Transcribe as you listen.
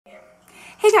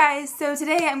Hey guys, so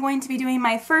today I'm going to be doing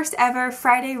my first ever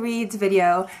Friday Reads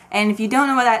video, and if you don't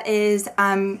know what that is,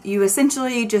 you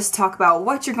essentially just talk about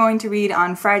what you're going to read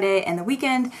on Friday and the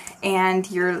weekend and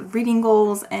your reading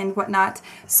goals and whatnot.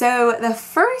 So the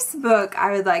first book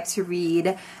I would like to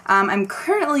read, I'm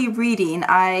currently reading.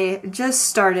 I just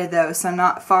started though, so I'm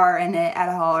not far in it at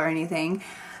all or anything.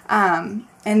 And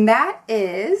that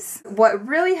is What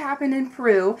Really Happened in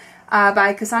Peru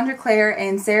by Cassandra Clare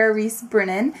and Sarah Reese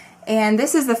Brennan. And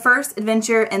this is the first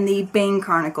adventure in the Bane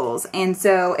Chronicles. And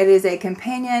so it is a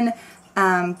companion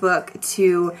book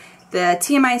to the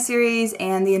TMI series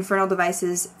and the Infernal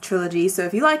Devices trilogy. So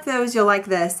if you like those, you'll like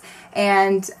this.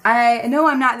 And I know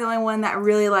I'm not the only one that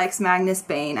really likes Magnus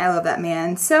Bane. I love that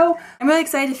man. So I'm really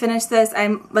excited to finish this.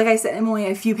 Like I said, I'm only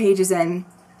a few pages in.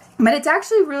 But it's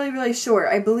actually really short.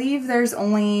 I believe there's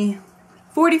only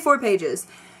 44 pages.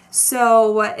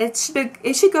 So it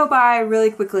should go by really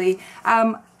quickly.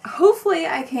 Hopefully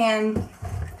I can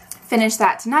finish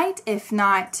that tonight. If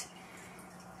not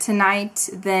tonight,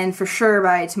 then for sure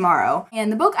by tomorrow.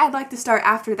 And the book I'd like to start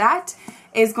after that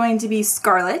is going to be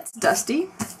Scarlet. Dusty.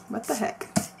 What the heck?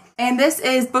 And this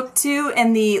is book 2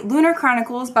 in the Lunar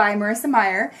Chronicles by Marissa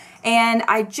Meyer. And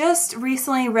I just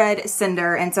recently read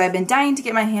Cinder, and so I've been dying to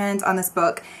get my hands on this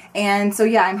book. And so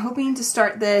yeah, I'm hoping to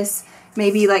start this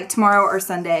maybe like tomorrow or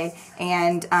Sunday.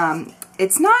 And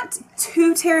it's not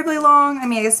too terribly long, I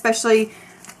mean, especially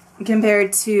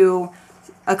compared to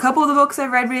a couple of the books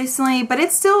I've read recently, but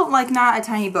it's still like not a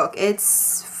tiny book.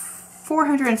 It's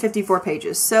 454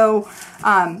 pages, so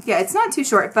yeah, it's not too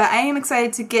short, but I am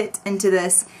excited to get into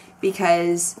this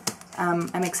because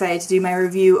I'm excited to do my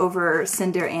review over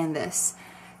Cinder and this.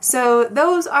 So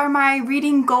those are my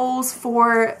reading goals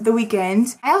for the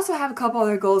weekend. I also have a couple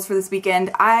other goals for this weekend.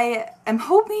 I am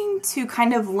hoping to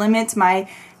kind of limit my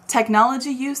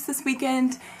technology use this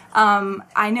weekend.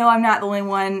 I know I'm not the only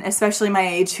one, especially my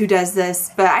age, who does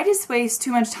this, but I just waste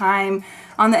too much time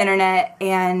on the internet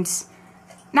and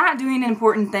not doing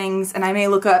important things, and I may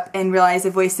look up and realize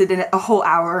I've wasted a whole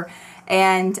hour.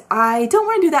 And I don't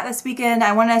want to do that this weekend.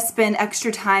 I want to spend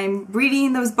extra time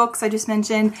reading those books I just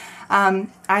mentioned. I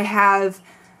have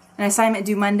an assignment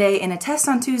due Monday and a test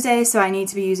on Tuesday, so I need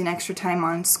to be using extra time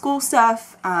on school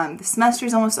stuff. The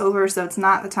semester's almost over, so it's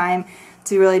not the time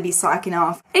to really be slacking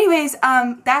off. Anyways,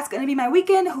 that's going to be my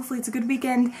weekend. Hopefully it's a good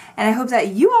weekend, and I hope that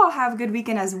you all have a good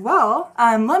weekend as well.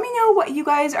 Let me know what you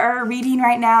guys are reading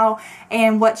right now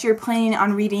and what you're planning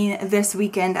on reading this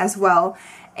weekend as well.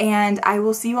 And I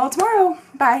will see you all tomorrow.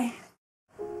 Bye.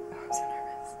 Oh, I'm so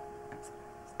nervous.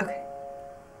 Okay.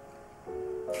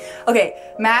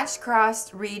 Okay, matched,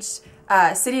 crossed, reached,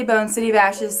 City of Bones, City of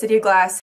Ashes, City of Glass.